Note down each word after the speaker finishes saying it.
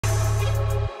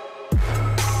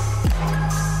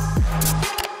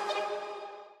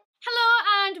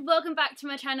welcome back to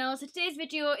my channel. So today's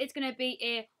video is going to be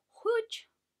a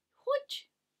huge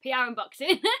PR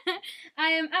unboxing. I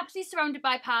am absolutely surrounded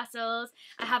by parcels.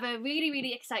 I have a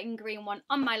really exciting green one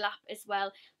on my lap as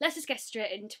well. Let's just get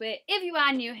straight into it. If you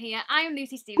are new here, I am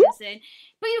Luce Stephenson,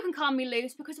 but you can call me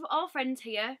Luce because we're all friends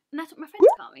here, and that's what my friends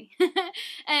call me.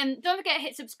 Don't forget to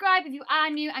hit subscribe if you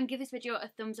are new, and give this video a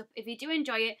thumbs up if you do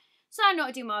enjoy it, so I know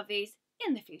to do more of these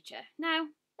in the future. Now,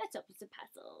 let's open some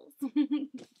parcels.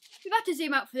 We've had to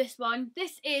zoom out for this one.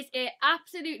 This is an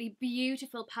absolutely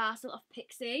beautiful parcel of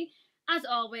Pixi, as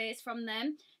always, from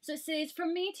them. So it says,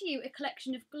 from me to you, a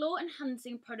collection of glow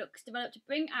enhancing products developed to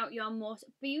bring out your most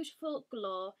beautiful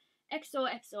glow.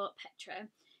 XOXO Petra.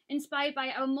 Inspired by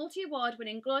our multi-award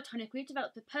winning glow tonic, we've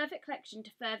developed the perfect collection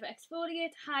to further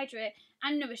exfoliate, hydrate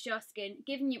and nourish your skin,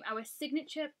 giving you our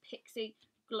signature Pixi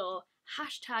glow.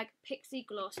 Hashtag Pixi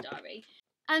glow story.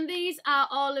 And these are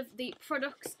all of the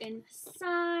products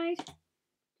inside.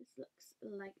 This looks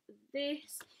like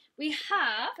this. We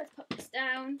have, let's put this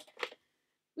down,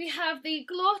 we have the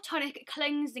Glow Tonic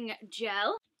Cleansing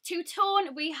Gel. To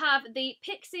tone, we have the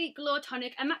Pixi Glow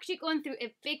Tonic. I'm actually going through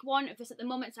a big one of this at the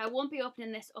moment, so I won't be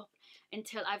opening this up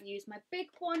until I've used my big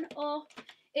one up.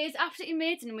 It is absolutely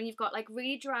amazing when you've got like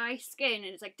really dry skin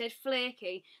and it's like dead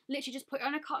flaky. Literally just put it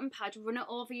on a cotton pad, run it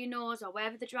over your nose or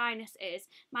wherever the dryness is.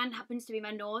 Mine happens to be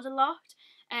my nose a lot,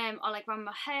 or like around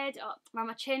my head, or around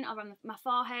my chin, or around my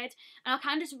forehead. And I'll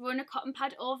kind of just run a cotton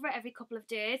pad over it every couple of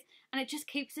days, and it just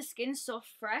keeps the skin so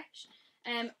fresh.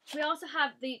 We also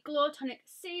have the Glow Tonic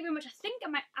Serum, which I think I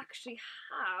might actually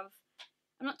have.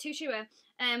 I'm not too sure.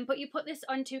 But you put this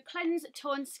on to cleanse,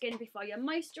 tone skin before your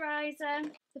moisturiser.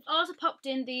 They've also popped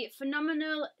in the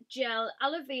Phenomenal Gel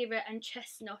Aloe Vera and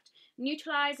Chestnut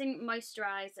Neutralising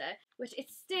Moisturiser, which it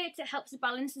states it helps to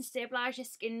balance and stabilise your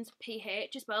skin's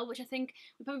pH as well, which I think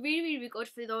would be really good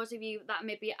for those of you that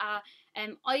maybe are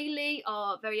oily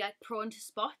or very prone to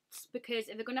spots, because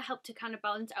if they're going to help to kind of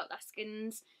balance out that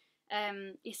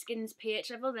your skin's pH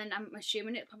level, then I'm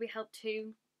assuming it'll probably help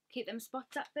to keep them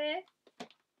spots at bay.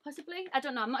 Possibly. I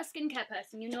don't know. I'm not a skincare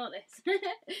person, you know this.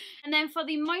 And then for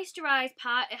the moisturise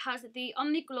part, it has the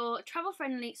On The Glow Travel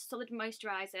Friendly Solid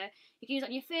Moisturiser. You can use it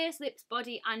on your face, lips,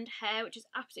 body and hair, which is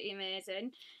absolutely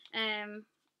amazing. And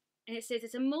it says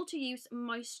it's a multi-use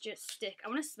moisture stick. I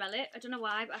want to smell it. I don't know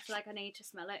why, but I feel like I need to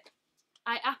smell it.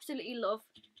 I absolutely love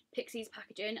Pixi's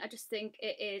packaging. I just think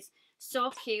it is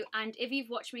so cute. And if you've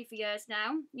watched me for years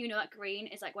now, you know that green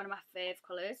is like one of my fave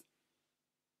colours.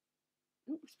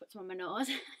 Let's put some on my nose.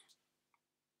 I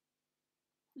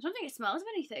don't think it smells of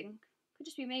anything. Could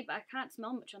just be me, but I can't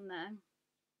smell much on there.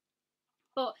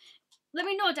 But let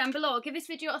me know down below. Give this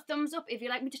video a thumbs up if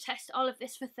you'd like me to test all of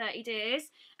this for 30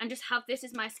 days and just have this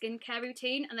as my skincare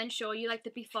routine and then show you like the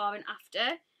before and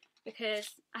after, because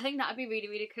I think that would be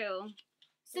really cool.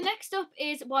 So next up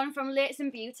is one from Latest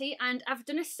and Beauty, and I've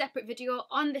done a separate video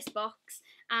on this box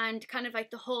and kind of like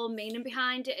the whole meaning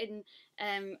behind it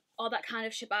and all that kind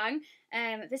of shebang.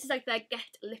 This is like their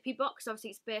Get Lippy box.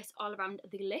 Obviously it's based all around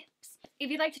the lips. If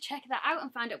you'd like to check that out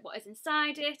and find out what is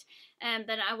inside it,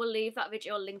 then I will leave that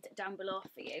video linked down below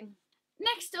for you.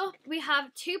 Next up, we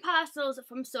have two parcels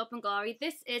from Soap & Glory.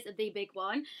 This is the big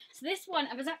one. So this one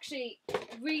I was actually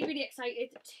really excited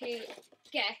to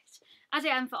get, as I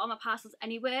am for all my parcels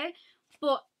anyway,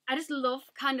 but I just love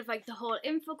kind of like the whole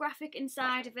infographic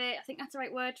inside of it. I think that's the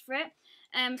right word for it.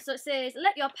 So it says,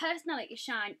 let your personality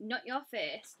shine, not your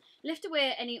face. Lift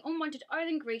away any unwanted oil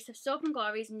and grease of Soap &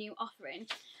 Glory's new offering.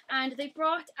 And they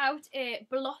brought out a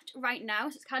blot right now,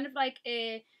 so it's kind of like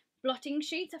a blotting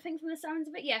sheet, I think, from the sounds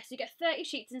of it. Yes, you get 30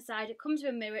 sheets inside. It comes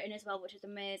with a mirror in as well, which is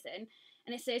amazing.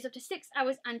 And it says up to 6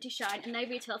 hours anti-shine, and they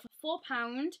retail for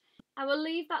 £4. I will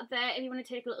leave that there if you want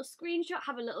to take a little screenshot,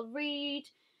 have a little read,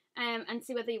 and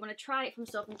see whether you want to try it from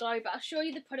Soap & Glory. But I'll show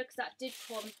you the products that did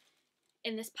come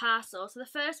in this parcel. So the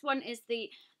first one is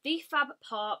the Fab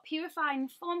Pore Purifying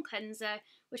Foam Cleanser,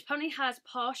 which apparently has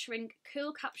Pore Shrink,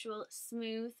 Cool Capsule,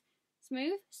 Soothe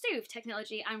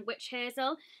technology and witch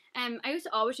hazel. I used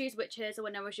to always use witch hazel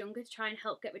when I was younger to try and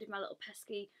help get rid of my little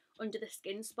pesky under the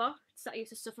skin spots that I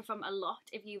used to suffer from a lot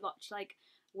if you watch like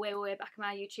way back on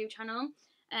my YouTube channel.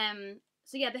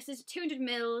 So yeah, this is 200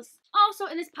 mils. Also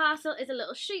in this parcel is a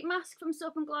little sheet mask from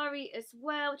Soap & Glory as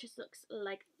well, which just looks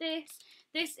like this.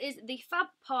 This is the Fab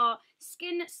Pore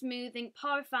Skin Smoothing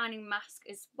Pore Refining Mask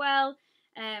as well,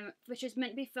 which is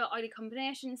meant to be for oily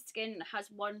combination skin. It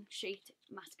has one sheet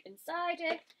mask inside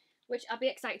it, which I'll be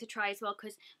excited to try as well,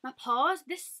 because my pores,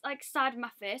 this like side of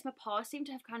my face, my pores seem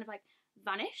to have kind of like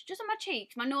vanished just on my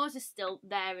cheeks. My nose is still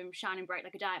there and shining bright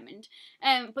like a diamond,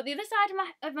 but the other side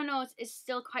of my nose is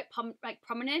still quite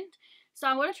prominent. So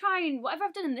I want to try and, whatever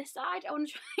I've done on this side, I want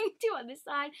to try and do on this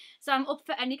side. So I'm up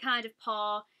for any kind of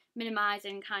pore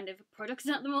minimising kind of products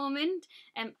at the moment,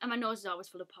 and my nose is always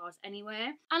full of pores anyway.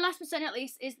 And last but certainly not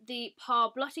least is the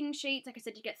pore blotting sheets. Like I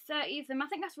said, you get 30 of them. I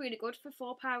think that's really good for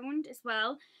 £4 as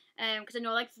well, because I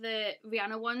know like the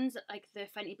Rihanna ones, like the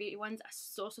Fenty Beauty ones, are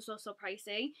so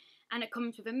pricey. And it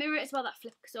comes with a mirror as well that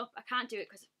flips up. I can't do it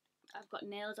because I've got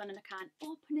nails on and I can't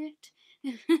open it.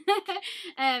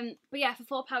 But yeah,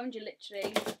 for £4 you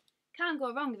literally can't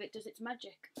go wrong if it does its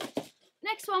magic.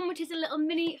 Next one, which is a little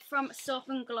mini from Soap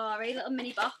and Glory, little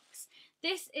mini box.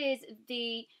 This is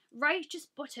the Righteous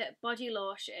Butter body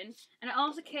lotion, and it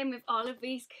also came with all of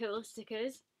these cool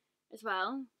stickers as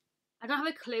well. I don't have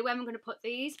a clue where I'm going to put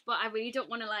these, but I really don't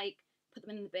want to like put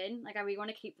them in the bin. Like I really want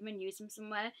to keep them and use them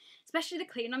somewhere, especially the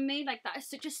Clean On Me. Like that is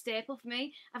such a staple for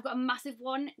me. I've got a massive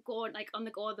one going like on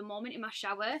the go at the moment in my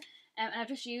shower, and I've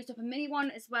just used up a mini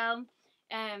one as well.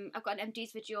 I've got an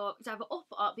empties video. It's either up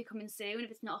or it'll be coming soon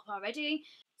if it's not up already.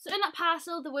 So in that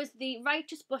parcel there was the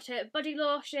Righteous Butter body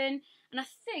lotion, and I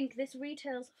think this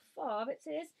retails for, it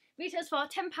says, retails for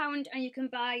 £10, and you can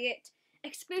buy it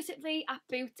exclusively at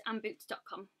Boots and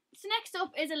Boots.com. So next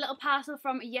up is a little parcel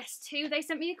from Yes2. They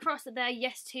sent me across their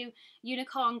Yes2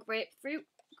 Unicorn Grapefruit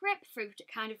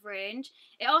kind of range.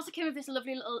 It also came with this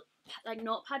lovely little like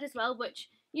notepad as well, which,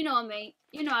 you know me,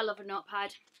 you know I love a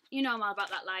notepad. You know I'm all about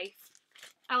that life.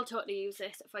 I'll totally use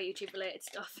this for YouTube related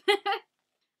stuff.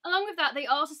 Along with that, they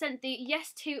also sent the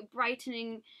Yes2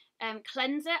 Brightening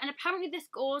Cleanser, and apparently this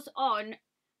goes on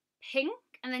pink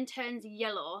and then turns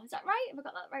yellow. Is that right? Have I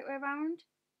got that right way around?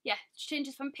 Yeah, it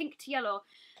changes from pink to yellow.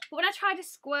 But when I try to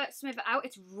squirt some of it out,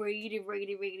 it's really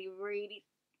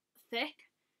thick.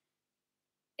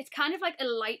 It's kind of like a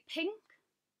light pink,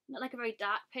 not like a very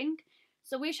dark pink.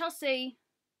 So we shall see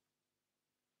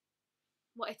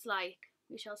what it's like.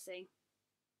 We shall see.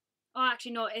 Oh,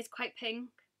 actually, no, it is quite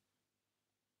pink.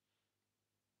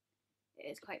 It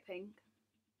is quite pink.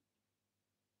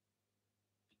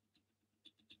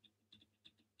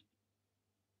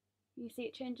 You see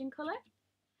it changing colour?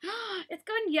 It's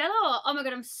gone yellow. Oh my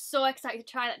god, I'm so excited to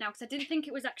try that now because I didn't think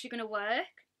it was actually going to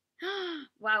work.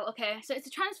 Wow, okay. So it's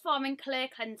a transforming clear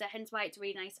cleanser, hence why it's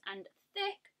really nice and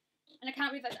thick. And I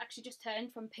can't believe that's actually just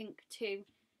turned from pink to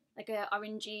like a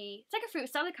orangey, it's like a fruit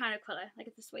salad kind of colour,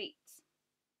 like the sweets.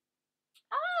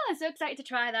 Ah, so excited to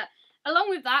try that. Along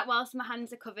with that, whilst my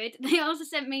hands are covered, they also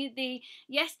sent me the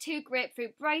Yes2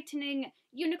 Grapefruit Brightening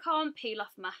Unicorn Peel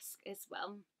Off Mask as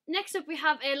well. Next up we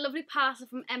have a lovely parcel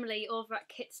from Emily over at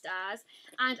Kit Stars,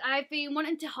 and I've been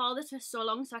wanting to haul this for so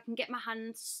long so I can get my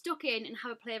hands stuck in and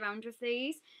have a play around with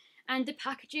these. And the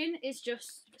packaging is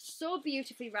just so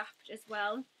beautifully wrapped as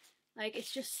well. Like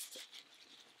it's just,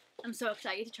 I'm so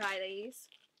excited to try these.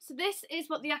 So this is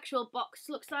what the actual box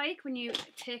looks like when you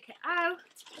take it out,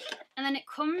 and then it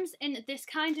comes in this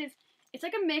kind of, it's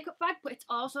like a makeup bag, but it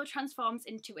also transforms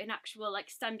into an actual like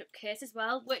stand-up case as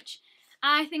well, which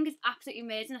I think is absolutely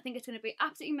amazing. I think it's going to be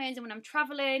absolutely amazing when I'm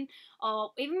travelling, or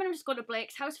even when I'm just going to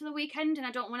Blake's house for the weekend and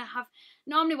I don't want to have,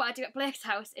 normally what I do at Blake's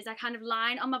house is I kind of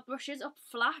line all my brushes up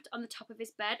flat on the top of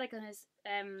his bed, like on his,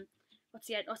 what's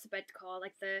the bed called,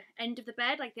 like the end of the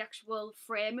bed, like the actual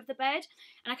frame of the bed,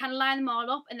 and I kind of line them all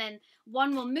up, and then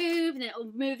one will move, and then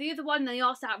it'll move the other one, and then they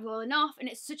all start rolling off, and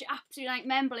it's such an absolute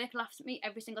nightmare, and Blake laughs at me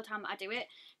every single time that I do it,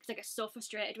 because I get so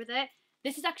frustrated with it.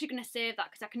 This is actually going to save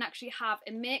that, because I can actually have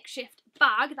a makeshift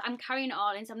bag that I'm carrying it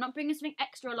all in, so I'm not bringing something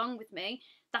extra along with me,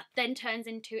 that then turns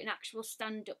into an actual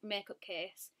stand-up makeup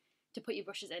case to put your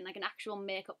brushes in, like an actual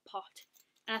makeup pot,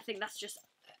 and I think that's just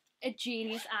a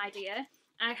genius idea.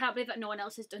 I can't believe that no one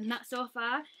else has done that so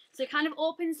far. So it kind of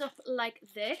opens up like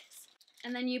this,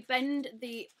 and then you bend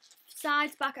the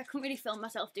sides back. I couldn't really film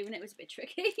myself doing it, it was a bit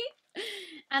tricky.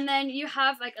 And then you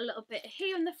have like a little bit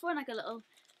here in the front, like a little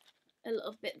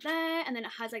bit there, and then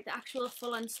it has like the actual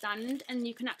full-on stand, and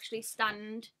you can actually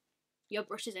stand your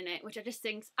brushes in it, which I just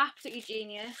think is absolutely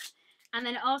genius. And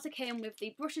then it also came with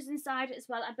the brushes inside it as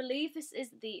well. I believe this is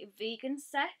the vegan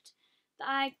set that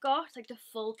I got, like the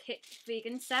full kit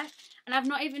vegan set, and I've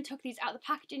not even took these out of the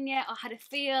packaging yet or had a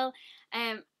feel.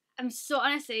 I'm so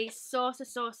honestly so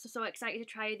excited to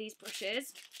try these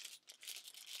brushes.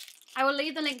 I will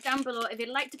leave the link down below if you'd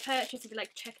like to purchase, if you'd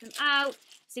like to check them out,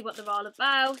 see what they're all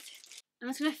about. I'm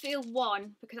just going to feel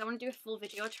one because I want to do a full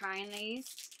video trying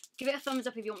these. Give it a thumbs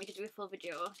up if you want me to do a full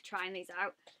video trying these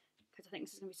out, because I think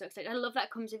this is going to be so exciting. I love that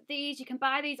it comes with these. You can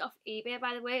buy these off eBay,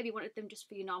 by the way, if you wanted them just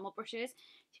for your normal brushes.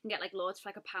 You can get like loads for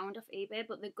like £1 off eBay,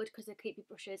 but they're good because they keep your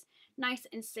brushes nice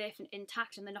and safe and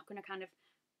intact, and they're not going to kind of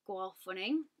go all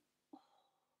funny.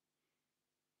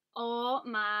 Oh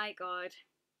my god.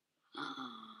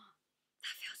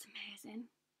 That feels amazing.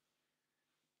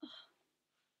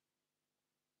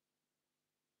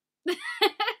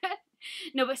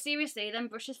 No, but seriously, that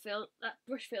brush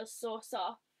feels so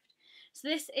soft. So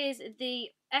this is the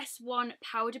S1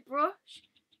 powder brush.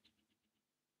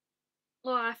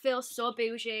 Oh, I feel so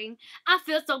bougie. I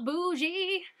feel so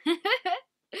bougie.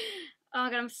 Oh my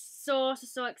god, I'm so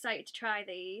excited to try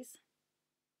these.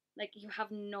 Like, you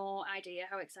have no idea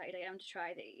how excited I am to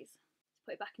try these. Let's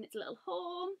put it back in its little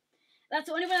home. That's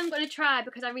the only one I'm going to try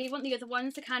because I really want the other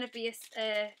ones to kind of be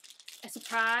a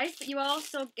surprise. But you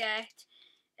also get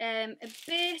a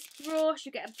base brush,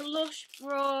 you get a blush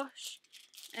brush.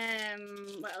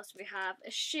 What else do we have? A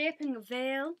shaping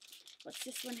veil. What's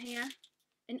this one here?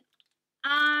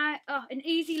 An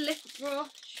easy lip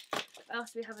brush. What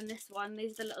else do we have in this one?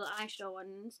 These are the little eyeshadow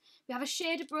ones. We have a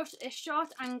shader brush, a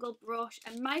short angle brush,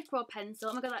 a micro pencil.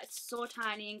 Oh my god, that is so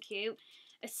tiny and cute.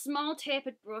 A small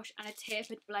tapered brush and a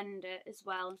tapered blender as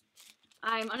well.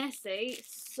 I'm honestly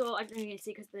so, I don't even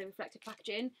see because of the reflective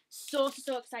packaging, so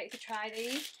excited to try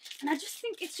these. And I just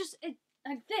think it's just,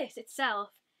 like this itself,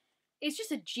 it's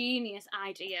just a genius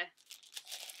idea.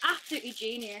 Absolutely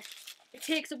genius. It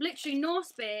takes up literally no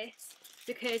space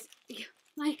because,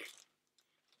 like,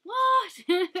 what?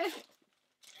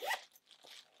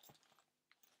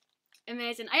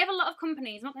 Amazing. I have a lot of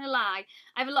companies, I'm not going to lie,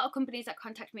 I have a lot of companies that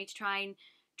contact me to try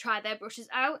their brushes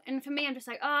out, and for me I'm just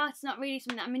like, oh, it's not really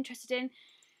something that I'm interested in.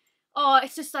 Oh,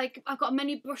 it's just like, I've got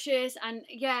many brushes and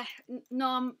yeah,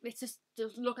 no, it's just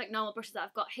does look like normal brushes that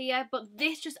I've got here, but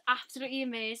this just absolutely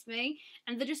amazed me,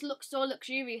 and they just look so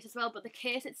luxurious as well. But the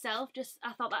case itself, just,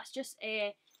 I thought that's just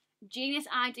a genius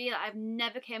idea that I've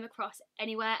never came across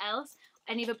anywhere else.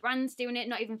 Any other brands doing it,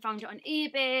 not even found it on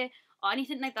eBay or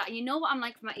anything like that. And you know what I'm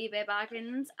like for my eBay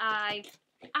bargains, I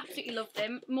absolutely love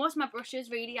them. Most of my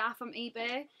brushes really are from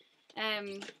eBay,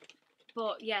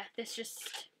 but yeah, this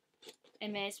just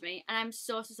amazed me, and I'm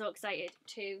so excited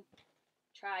to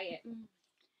try it.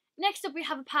 Next up, we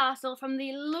have a parcel from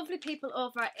the lovely people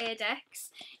over at Adex.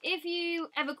 If you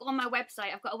ever go on my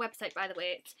website, I've got a website by the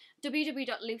way, it's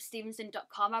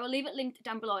www.lucestephenson.com. I will leave it linked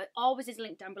down below. It always is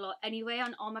linked down below anyway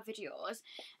on all my videos.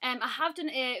 I have done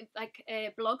a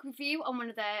blog review on one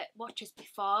of their watches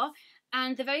before,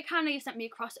 and they very kindly sent me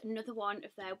across another one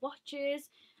of their watches,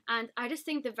 and I just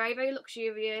think they're very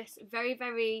luxurious,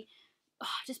 very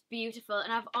just beautiful.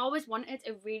 And I've always wanted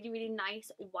a really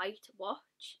nice white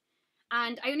watch.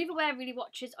 And I only ever wear really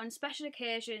watches on special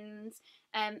occasions,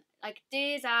 like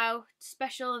days out,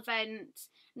 special events,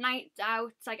 nights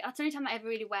out. Like, that's the only time I ever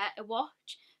really wear a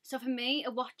watch. So for me,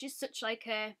 a watch is such like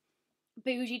a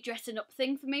bougie dressing up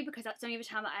thing for me, because that's the only other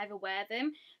time that I ever wear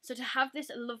them. So to have this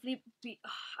lovely,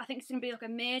 I think it's going to be like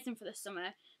amazing for the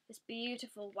summer, this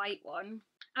beautiful white one.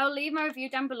 I'll leave my review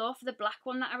down below for the black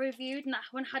one that I reviewed, and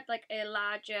that one had like a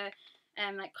larger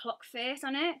like clock face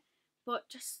on it, but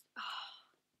just,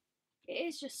 it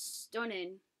is just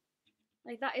stunning.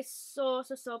 Like, that is so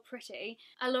pretty.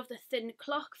 I love the thin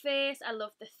clock face, I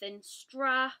love the thin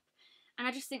strap, and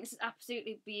I just think this is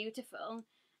absolutely beautiful.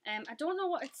 I don't know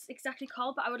what it's exactly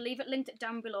called, but I would leave it linked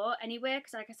down below anyway,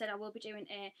 because like I said, I will be doing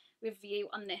a review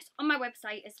on this on my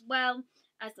website as well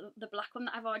as the black one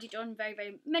that I've already done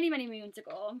many moons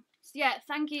ago. So yeah,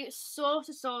 thank you so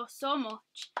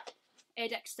much,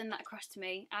 Adex, send that across to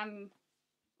me. I'm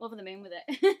over the moon with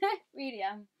it. Really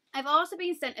am. I've also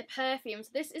been sent a perfume. So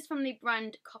this is from the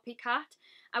brand Copycat.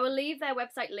 I will leave their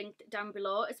website linked down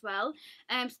below as well.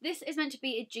 So this is meant to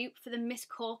be a dupe for the Miss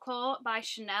Coco by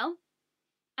Chanel.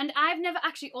 And I've never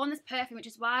actually owned this perfume, which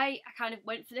is why I kind of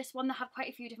went for this one. They have quite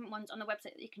a few different ones on the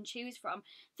website that you can choose from.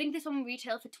 I think this one will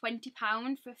retail for £20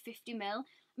 for 50ml.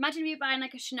 Imagine if you're buying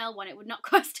like a Chanel one, it would not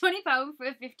cost £20 for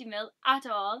a 50ml at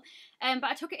all. But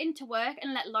I took it into work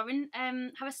and let Lauren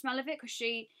have a smell of it, because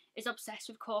she is obsessed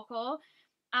with Coco.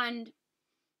 And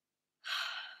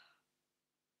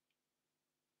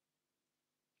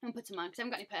I'm going to put some on because I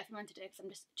haven't got any perfume on today because I'm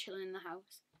just chilling in the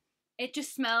house. It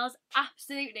just smells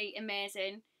absolutely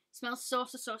amazing. It smells so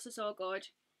good.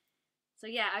 So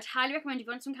yeah, I'd highly recommend, if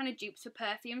you want some kind of dupes for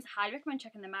perfumes, I highly recommend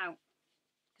checking them out,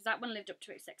 because that one lived up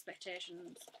to its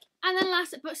expectations. And then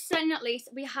last but certainly not least,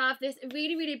 we have this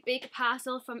really big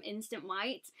parcel from Instant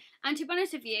White. And to be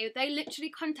honest with you, they literally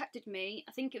contacted me,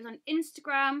 I think it was on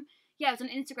Instagram. Yeah, it was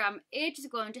on Instagram ages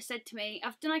ago, and just said to me,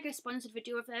 I've done like a sponsored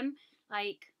video of them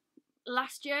like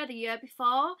last year, the year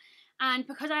before, and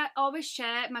because I always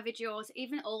share my videos,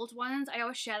 even old ones, I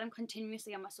always share them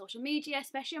continuously on my social media,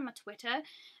 especially on my Twitter.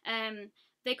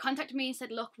 They contacted me and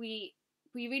said, look, we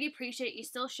we really appreciate you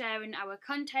still sharing our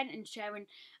content and sharing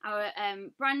our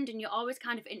brand, and you're always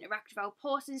kind of interact with our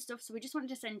posts and stuff. So we just wanted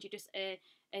to send you just a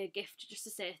gift just to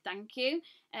say thank you.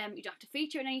 You don't have to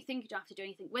feature in anything, you don't have to do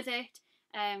anything with it.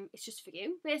 It's just for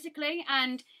you, basically.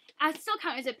 And I still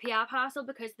count it as a PR parcel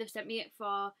because they've sent me it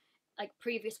for like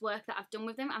previous work that I've done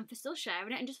with them, and for still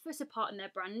sharing it and just for supporting their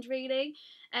brand, really.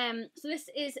 So this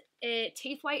is a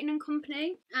teeth whitening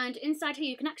company, and inside here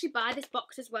you can actually buy this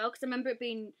box as well, because I remember it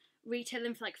being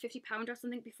retailing for like £50 or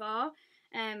something before.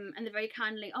 And they're very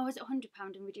kindly, oh, is it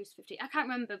 £100 and reduced 50? I can't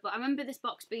remember, but I remember this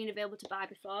box being available to buy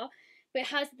before. But it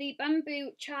has the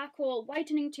bamboo charcoal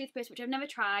whitening toothpaste, which I've never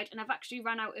tried, and I've actually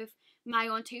run out of my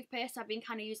own toothpaste. I've been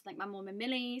kind of using like my Mum and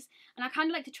Millie's, and I kind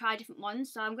of like to try different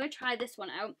ones, so I'm going to try this one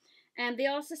out. And they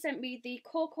also sent me the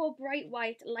Cocoa Bright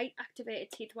White Light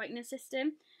Activated Teeth Whitening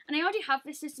System, and I already have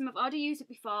this system. I've already used it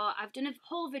before. I've done a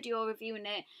whole video reviewing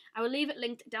it. I will leave it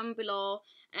linked down below.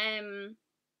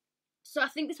 So I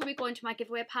think this will be going to my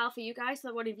giveaway pile for you guys, so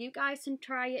that one of you guys can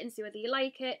try it and see whether you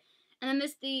like it. And then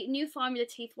there's the new formula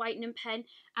teeth whitening pen.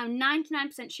 I'm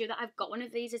 99% sure that I've got one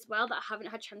of these as well that I haven't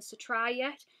had a chance to try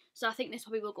yet. So I think this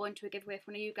probably will go into a giveaway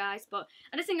for one of you guys. But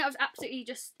I just think that was absolutely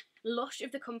just lush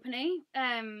of the company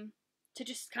to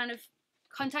just kind of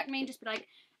contact me and just be like,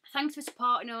 thanks for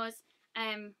supporting us.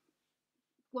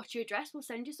 What's your address? We'll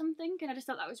send you something. And I just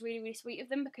thought that was really, really sweet of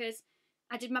them, because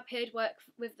I did my paid work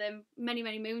with them many,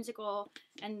 many moons ago,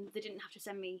 and they didn't have to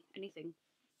send me anything.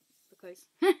 Because,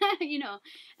 you know,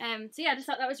 so yeah, I just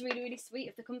thought that was really, really sweet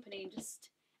of the company, and just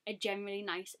a generally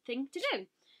nice thing to do.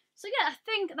 So yeah, I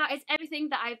think that is everything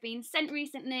that I've been sent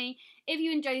recently. If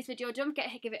you enjoyed this video, don't forget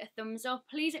to give it a thumbs up.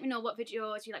 Please let me know what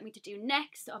videos you'd like me to do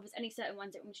next, or if there's any certain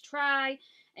ones that you want me to try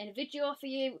in a video for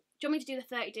you. Do you want me to do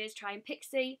the 30 days trying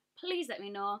Pixi? Please let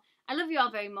me know. I love you all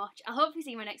very much. I'll hopefully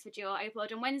see you in my next video. I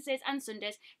upload on Wednesdays and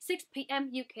Sundays, 6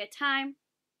 PM UK time.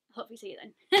 I'll hopefully see you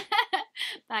then.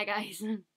 Bye guys.